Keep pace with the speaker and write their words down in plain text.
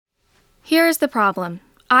Here is the problem.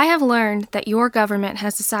 I have learned that your government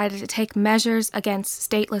has decided to take measures against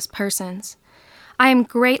stateless persons. I am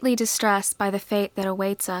greatly distressed by the fate that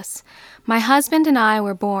awaits us. My husband and I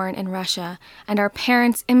were born in Russia, and our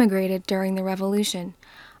parents immigrated during the Revolution.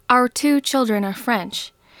 Our 2 children are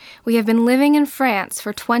French. We have been living in France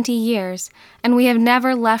for 20 years, and we have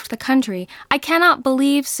never left the country. I cannot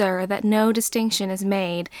believe, sir, that no distinction is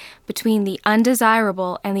made between the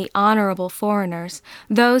undesirable and the honorable foreigners,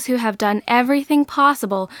 those who have done everything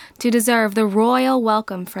possible to deserve the royal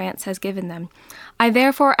welcome France has given them. I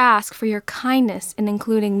therefore ask for your kindness in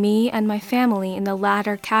including me and my family in the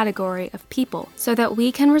latter category of people, so that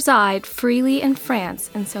we can reside freely in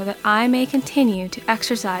France and so that I may continue to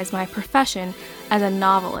exercise my profession as a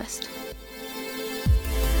novelist.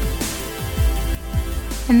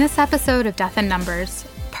 In this episode of Death in Numbers,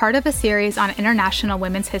 part of a series on international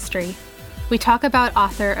women's history, we talk about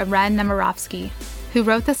author Irène Nemirovsky, who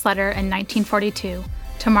wrote this letter in 1942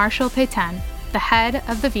 to Marshal Pétain, the head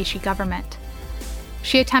of the Vichy government.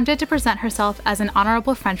 She attempted to present herself as an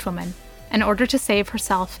honorable Frenchwoman in order to save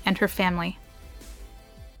herself and her family.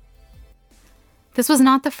 This was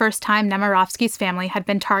not the first time Nemirovsky's family had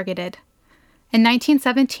been targeted. In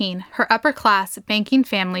 1917, her upper-class banking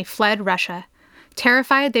family fled Russia,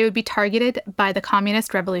 terrified they would be targeted by the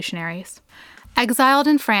communist revolutionaries. Exiled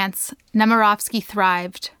in France, Nemirovsky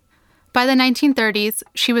thrived. By the 1930s,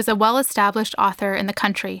 she was a well-established author in the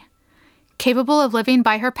country. Capable of living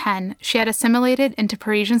by her pen, she had assimilated into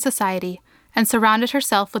Parisian society and surrounded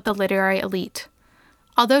herself with the literary elite.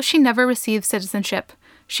 Although she never received citizenship,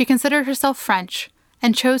 she considered herself French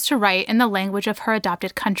and chose to write in the language of her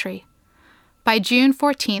adopted country. By June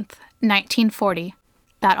 14, 1940,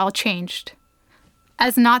 that all changed.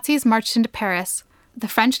 As Nazis marched into Paris, the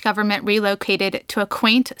French government relocated to a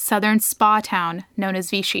quaint southern spa town known as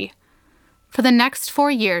Vichy. For the next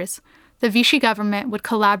 4 years, the Vichy government would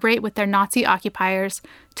collaborate with their Nazi occupiers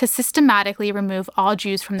to systematically remove all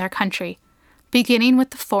Jews from their country, beginning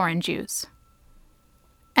with the foreign Jews.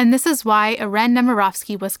 And this is why Irène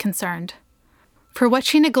Nemirovsky was concerned. For what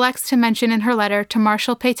she neglects to mention in her letter to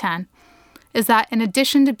Marshal Pétain is that in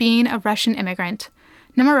addition to being a Russian immigrant,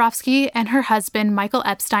 Nemirovsky and her husband Michael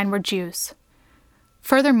Epstein were Jews.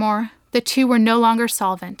 Furthermore, the two were no longer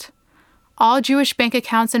solvent. All Jewish bank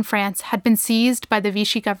accounts in France had been seized by the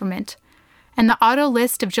Vichy government, and the auto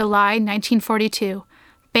list of July 1942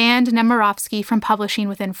 banned Nemirovsky from publishing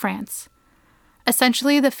within France.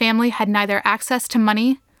 Essentially, the family had neither access to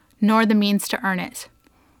money nor the means to earn it.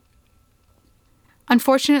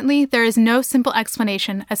 Unfortunately, there is no simple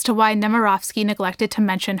explanation as to why Nemirovsky neglected to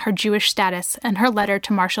mention her Jewish status in her letter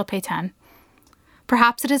to Marshal Pétain.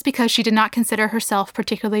 Perhaps it is because she did not consider herself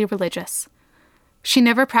particularly religious. She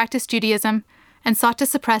never practiced Judaism and sought to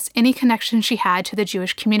suppress any connection she had to the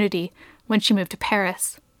Jewish community when she moved to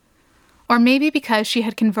Paris. Or maybe because she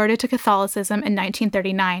had converted to Catholicism in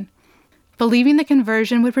 1939, believing the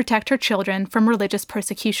conversion would protect her children from religious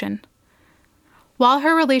persecution. While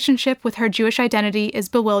her relationship with her Jewish identity is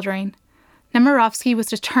bewildering, Nemirovsky was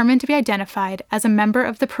determined to be identified as a member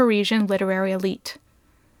of the Parisian literary elite.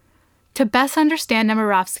 To best understand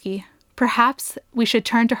Nemirovsky, perhaps we should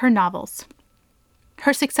turn to her novels.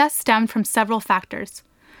 Her success stemmed from several factors.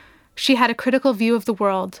 She had a critical view of the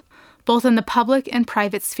world, both in the public and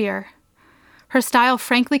private sphere. Her style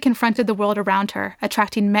frankly confronted the world around her,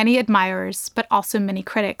 attracting many admirers, but also many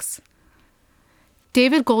critics.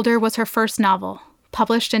 David Golder was her first novel,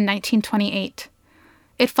 published in 1928.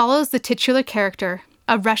 It follows the titular character,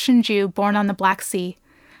 a Russian Jew born on the Black Sea,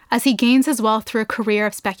 as he gains his wealth through a career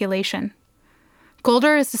of speculation.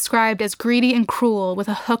 Golder is described as greedy and cruel with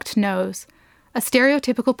a hooked nose, a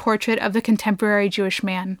stereotypical portrait of the contemporary Jewish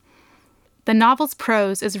man. The novel's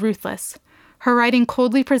prose is ruthless. Her writing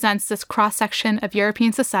coldly presents this cross-section of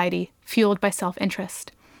European society fueled by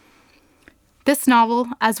self-interest. This novel,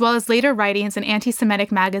 as well as later writings in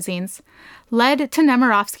anti-Semitic magazines, led to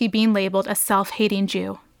Nemirovsky being labeled a self-hating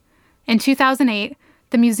Jew. In 2008,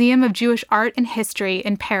 the Museum of Jewish Art and History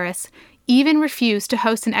in Paris even refused to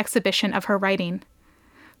host an exhibition of her writing.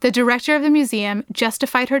 The director of the museum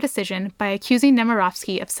justified her decision by accusing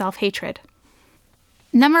Nemirovsky of self-hatred.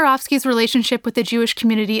 Nemirovsky's relationship with the Jewish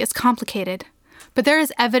community is complicated, but there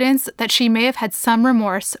is evidence that she may have had some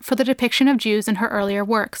remorse for the depiction of Jews in her earlier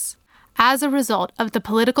works, as a result of the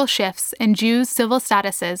political shifts in Jews' civil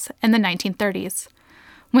statuses in the 1930s.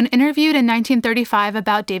 When interviewed in 1935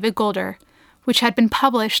 about David Golder, which had been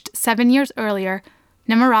published 7 years earlier,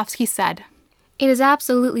 Nemirovsky said, "It is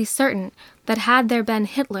absolutely certain that had there been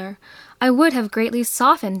Hitler, I would have greatly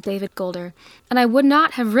softened David Golder, and I would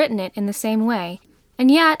not have written it in the same way. And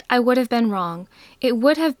yet I would have been wrong. It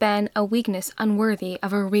would have been a weakness unworthy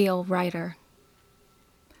of a real writer.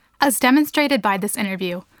 As demonstrated by this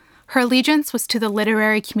interview, her allegiance was to the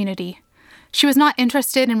literary community. She was not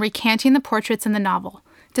interested in recanting the portraits in the novel,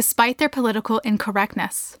 despite their political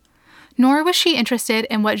incorrectness. Nor was she interested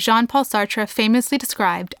in what Jean-Paul Sartre famously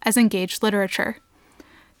described as engaged literature.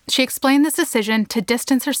 She explained this decision to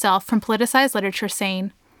distance herself from politicized literature,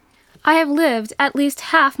 saying, I have lived at least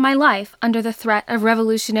half my life under the threat of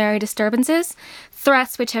revolutionary disturbances,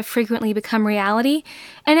 threats which have frequently become reality.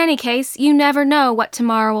 In any case, you never know what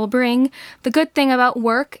tomorrow will bring. The good thing about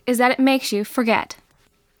work is that it makes you forget.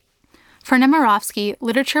 For Nemirovsky,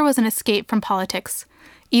 literature was an escape from politics,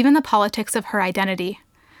 even the politics of her identity.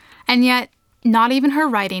 And yet, not even her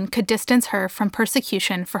writing could distance her from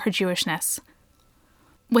persecution for her Jewishness.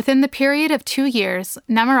 Within the period of 2 years,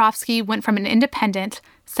 Nemirovsky went from an independent,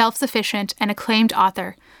 self-sufficient, and acclaimed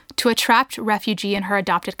author to a trapped refugee in her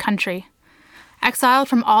adopted country. Exiled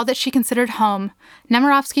from all that she considered home,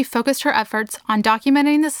 Nemirovsky focused her efforts on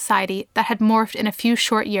documenting the society that had morphed in a few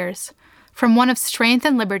short years, from one of strength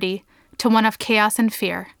and liberty to one of chaos and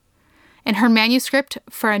fear, in her manuscript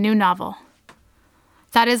for a new novel.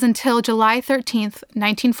 That is until July 13th,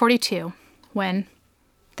 1942, when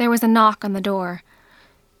there was a knock on the door.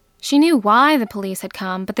 She knew why the police had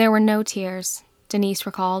come, but there were no tears, Denise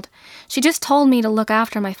recalled. She just told me to look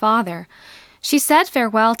after my father. She said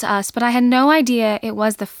farewell to us, but I had no idea it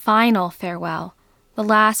was the final farewell, the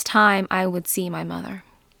last time I would see my mother.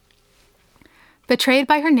 Betrayed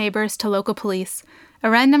by her neighbors to local police,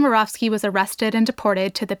 Irene Nemirovsky was arrested and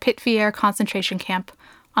deported to the Pithiviers concentration camp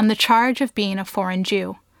on the charge of being a foreign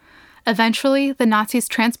Jew. Eventually, the Nazis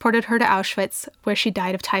transported her to Auschwitz, where she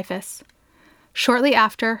died of typhus. Shortly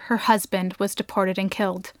after, her husband was deported and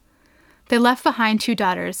killed. They left behind 2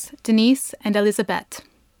 daughters, Denise and Elisabeth.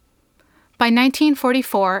 By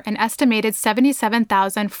 1944, an estimated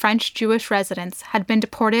 77,000 French Jewish residents had been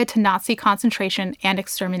deported to Nazi concentration and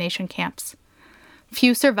extermination camps.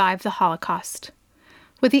 Few survived the Holocaust.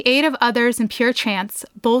 With the aid of others and pure chance,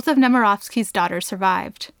 both of Nemirovsky's daughters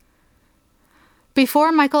survived.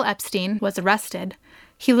 Before Michael Epstein was arrested,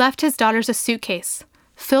 he left his daughters a suitcase,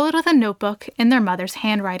 filled with a notebook in their mother's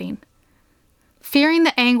handwriting. Fearing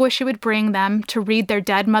the anguish it would bring them to read their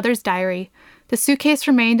dead mother's diary, the suitcase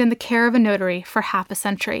remained in the care of a notary for half a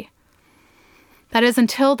century. That is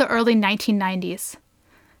until the early 1990s.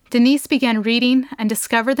 Denise began reading and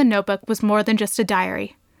discovered the notebook was more than just a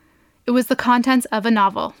diary. It was the contents of a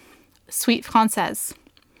novel, Suite Française.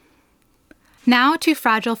 Now too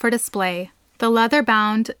fragile for display, the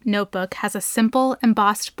leather-bound notebook has a simple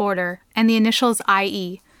embossed border and the initials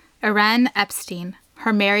IE, Irene Epstein,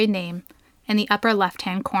 her married name, in the upper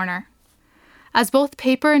left-hand corner. As both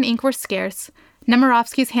paper and ink were scarce,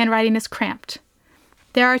 Nemirovsky's handwriting is cramped.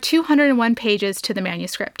 There are 201 pages to the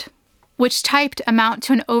manuscript, which typed amount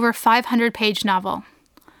to an over 500-page novel.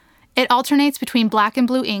 It alternates between black and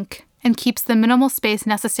blue ink and keeps the minimal space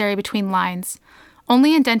necessary between lines,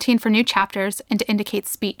 only indenting for new chapters and to indicate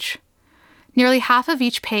speech. Nearly half of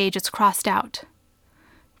each page is crossed out.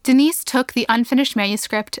 Denise took the unfinished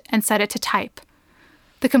manuscript and set it to type.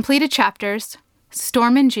 The completed chapters,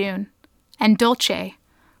 Storm in June and Dolce,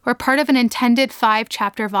 were part of an intended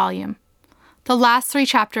 5-chapter volume. The last 3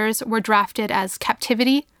 chapters were drafted as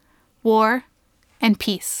Captivity, War, and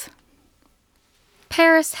Peace.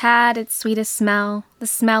 Paris had its sweetest smell, the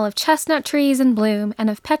smell of chestnut trees in bloom and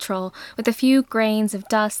of petrol with a few grains of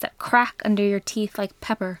dust that crack under your teeth like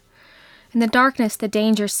pepper. In the darkness, the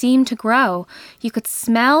danger seemed to grow. You could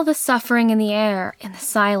smell the suffering in the air, in the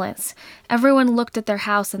silence. Everyone looked at their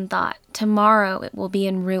house and thought, tomorrow it will be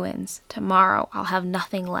in ruins. Tomorrow I'll have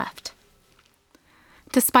nothing left.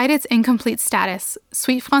 Despite its incomplete status,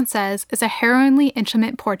 Suite Française is a harrowingly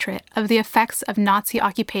intimate portrait of the effects of Nazi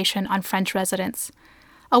occupation on French residents.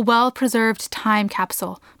 A well-preserved time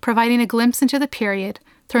capsule, providing a glimpse into the period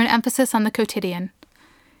through an emphasis on the quotidian.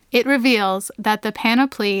 It reveals that the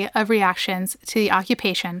panoply of reactions to the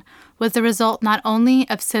occupation was the result not only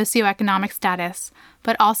of socioeconomic status,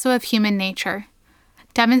 but also of human nature,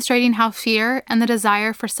 demonstrating how fear and the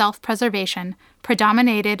desire for self-preservation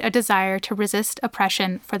predominated a desire to resist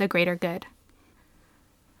oppression for the greater good.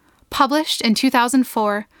 Published in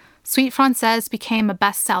 2004, Suite Française became a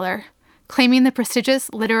bestseller, claiming the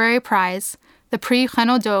prestigious literary prize, the Prix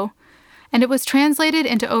Renaudot, and it was translated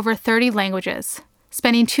into over 30 languages,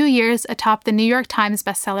 spending 2 years atop the New York Times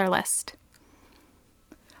bestseller list.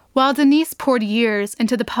 While Denise poured years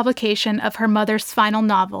into the publication of her mother's final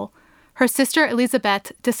novel, her sister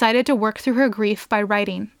Elisabeth decided to work through her grief by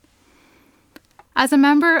writing. As a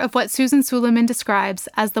member of what Susan Suleiman describes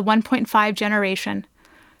as the 1.5 generation,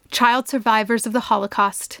 child survivors of the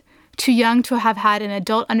Holocaust, too young to have had an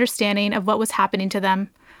adult understanding of what was happening to them,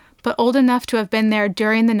 but old enough to have been there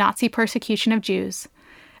during the Nazi persecution of Jews,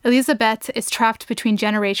 Elisabeth is trapped between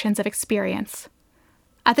generations of experience.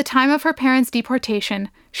 At the time of her parents' deportation,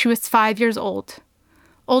 she was 5 years old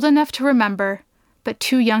enough to remember, but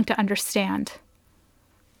too young to understand.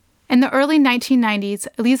 In the early 1990s,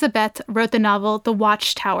 Elisabeth wrote the novel The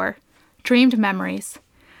Watchtower, Dreamed Memories,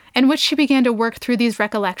 in which she began to work through these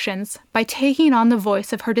recollections by taking on the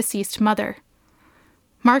voice of her deceased mother.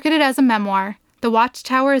 Marketed as a memoir, The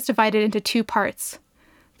Watchtower is divided into 2 parts.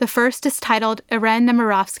 The first is titled Irene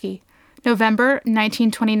Nemirovsky, November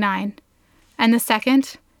 1929, and the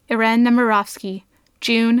second, Irene Nemirovsky,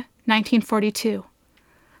 June 1942.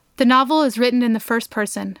 The novel is written in the first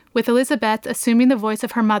person, with Elisabeth assuming the voice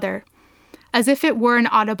of her mother, as if it were an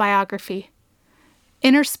autobiography.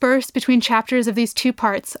 Interspersed between chapters of these 2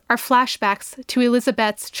 parts are flashbacks to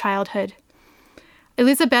Elisabeth's childhood.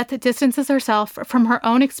 Elisabeth distances herself from her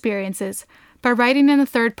own experiences by writing in the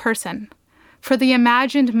third person, for the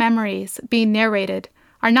imagined memories being narrated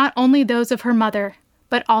are not only those of her mother,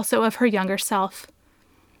 but also of her younger self.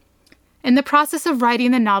 In the process of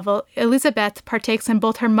writing the novel, Elisabeth partakes in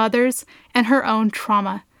both her mother's and her own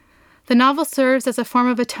trauma. The novel serves as a form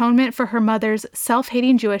of atonement for her mother's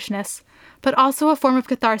self-hating Jewishness, but also a form of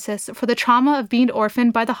catharsis for the trauma of being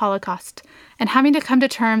orphaned by the Holocaust and having to come to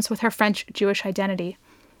terms with her French Jewish identity.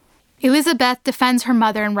 Elisabeth defends her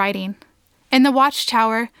mother in writing. In The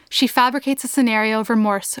Watchtower, she fabricates a scenario of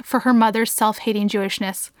remorse for her mother's self-hating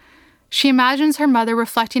Jewishness. She imagines her mother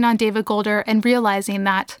reflecting on David Golder and realizing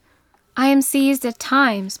that, I am seized at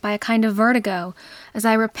times by a kind of vertigo as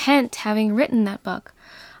I repent having written that book.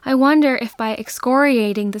 I wonder if by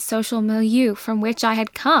excoriating the social milieu from which I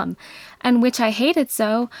had come, and which I hated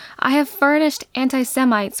so, I have furnished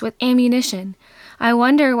anti-Semites with ammunition. I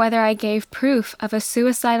wonder whether I gave proof of a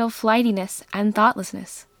suicidal flightiness and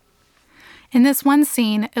thoughtlessness. In this one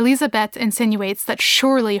scene, Elisabeth insinuates that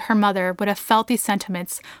surely her mother would have felt these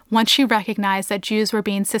sentiments once she recognized that Jews were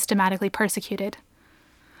being systematically persecuted.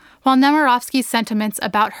 While Nemirovsky's sentiments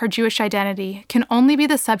about her Jewish identity can only be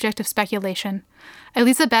the subject of speculation,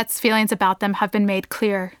 Elisabeth's feelings about them have been made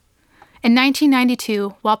clear. In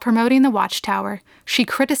 1992, while promoting The Watchtower, she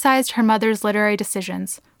criticized her mother's literary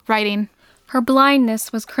decisions, writing, Her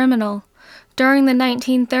blindness was criminal. During the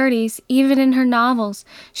 1930s, even in her novels,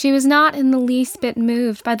 she was not in the least bit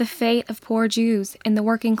moved by the fate of poor Jews in the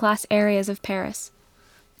working-class areas of Paris.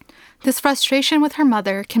 This frustration with her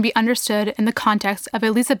mother can be understood in the context of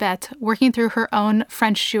Elisabeth working through her own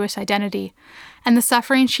French Jewish identity and the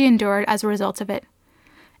suffering she endured as a result of it.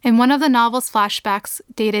 In one of the novel's flashbacks,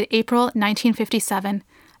 dated April 1957,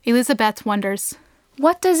 Elisabeth wonders,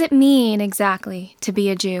 What does it mean exactly to be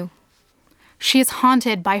a Jew? She is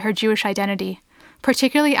haunted by her Jewish identity,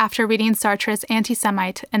 particularly after reading Sartre's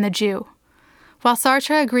Anti-Semite and the Jew. While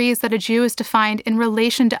Sartre agrees that a Jew is defined in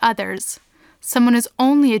relation to others, someone is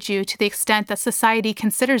only a Jew to the extent that society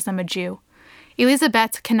considers them a Jew,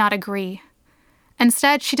 Elisabeth cannot agree.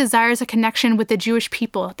 Instead, she desires a connection with the Jewish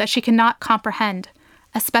people that she cannot comprehend,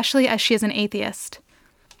 especially as she is an atheist.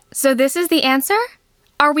 So this is the answer?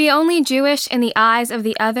 Are we only Jewish in the eyes of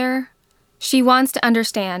the other? She wants to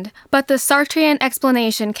understand, but the Sartrean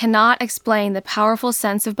explanation cannot explain the powerful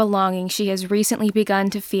sense of belonging she has recently begun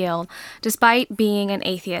to feel, despite being an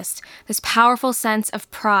atheist, this powerful sense of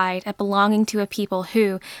pride at belonging to a people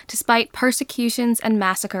who, despite persecutions and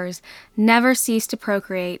massacres, never cease to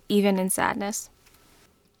procreate, even in sadness.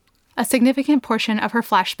 A significant portion of her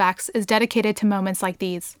flashbacks is dedicated to moments like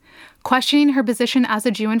these, questioning her position as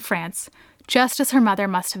a Jew in France, just as her mother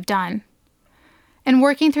must have done. In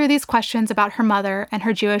working through these questions about her mother and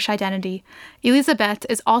her Jewish identity, Elisabeth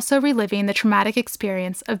is also reliving the traumatic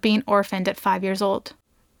experience of being orphaned at 5 years old.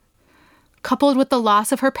 Coupled with the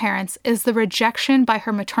loss of her parents is the rejection by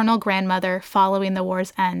her maternal grandmother following the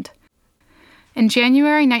war's end. In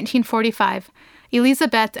January 1945,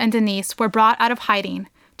 Elisabeth and Denise were brought out of hiding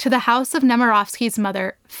to the house of Nemirovsky's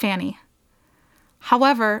mother, Fanny.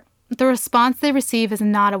 However, the response they receive is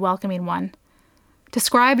not a welcoming one.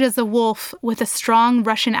 Described as a wolf with a strong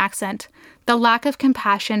Russian accent, the lack of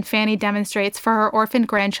compassion Fanny demonstrates for her orphaned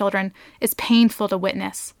grandchildren is painful to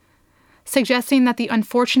witness. Suggesting that the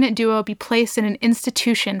unfortunate duo be placed in an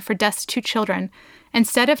institution for destitute children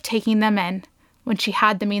instead of taking them in, when she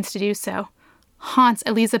had the means to do so, haunts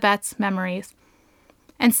Elisabeth's memories.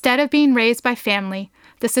 Instead of being raised by family,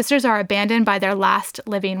 the sisters are abandoned by their last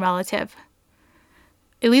living relative.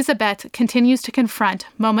 Elisabeth continues to confront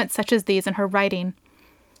moments such as these in her writing.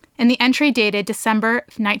 In the entry dated December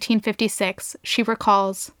 1956, she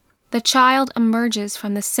recalls, The child emerges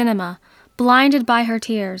from the cinema, blinded by her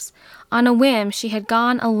tears. On a whim, she had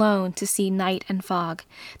gone alone to see Night and Fog.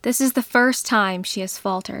 This is the first time she has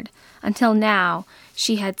faltered. Until now,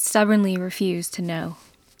 she had stubbornly refused to know.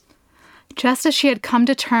 Just as she had come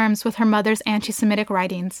to terms with her mother's anti-Semitic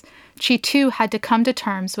writings, she too had to come to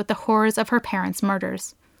terms with the horrors of her parents'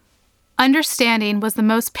 murders. Understanding was the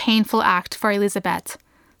most painful act for Elisabeth.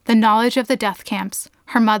 The knowledge of the death camps,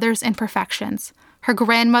 her mother's imperfections, her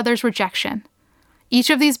grandmother's rejection. Each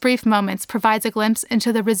of these brief moments provides a glimpse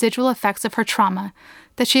into the residual effects of her trauma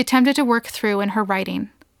that she attempted to work through in her writing.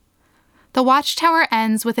 The Watchtower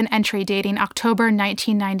ends with an entry dating October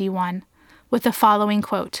 1991, with the following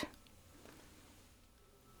quote.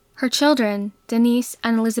 Her children, Denise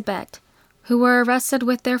and Elisabeth, who were arrested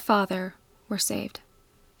with their father, were saved.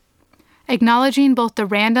 Acknowledging both the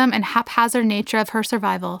random and haphazard nature of her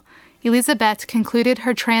survival, Elisabeth concluded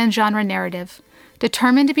her transgenre narrative,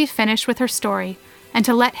 determined to be finished with her story and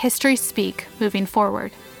to let history speak moving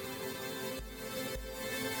forward.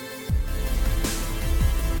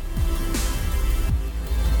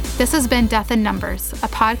 This has been Death in Numbers, a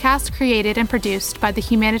podcast created and produced by the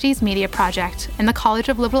Humanities Media Project in the College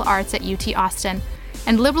of Liberal Arts at UT Austin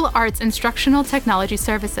and Liberal Arts Instructional Technology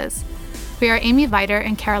Services. We are Amy Viter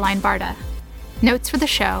and Caroline Barta. Notes for the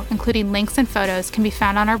show, including links and photos, can be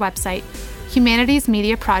found on our website,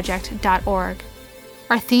 humanitiesmediaproject.org.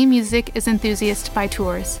 Our theme music is Enthusiast by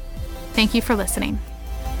Tours. Thank you for listening.